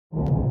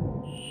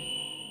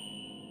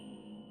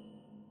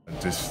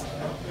just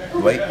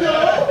late.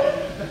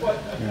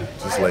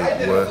 Just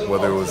late.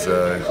 Whether it was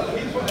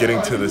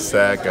getting to the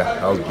sack,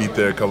 I was beat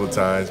there a couple of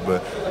times,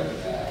 but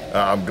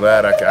I'm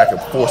glad I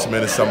could force them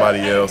into somebody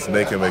else and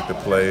they can make the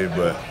play.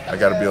 But I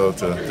got to be able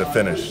to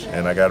finish,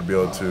 and I got to be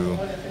able to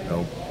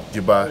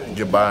get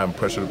by and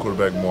pressure the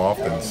quarterback more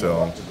often.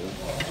 So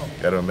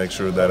got to make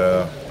sure that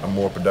I'm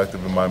more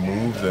productive in my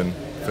moves and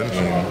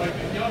finishing.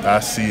 I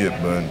see it,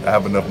 but I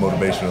have enough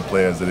motivation to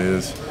play as it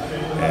is,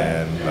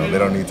 and they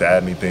don't need to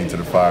add anything to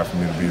the fire for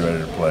me to be ready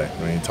to play.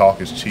 I mean,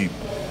 talk is cheap.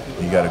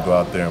 You got to go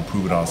out there and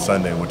prove it on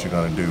Sunday what you're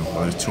going to do.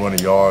 Whether it's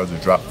 200 yards or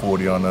drop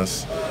 40 on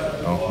us,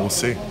 we'll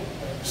see.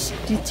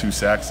 The 2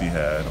 sacks he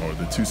had, or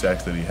the 2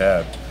 sacks that he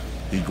had,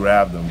 he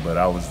grabbed them, but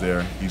I was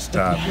there each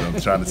time,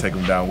 trying to take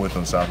them down with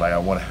him. So I was like, I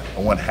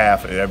want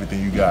half of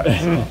everything you got.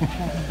 So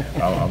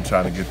I'm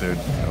trying to get there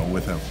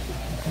with him.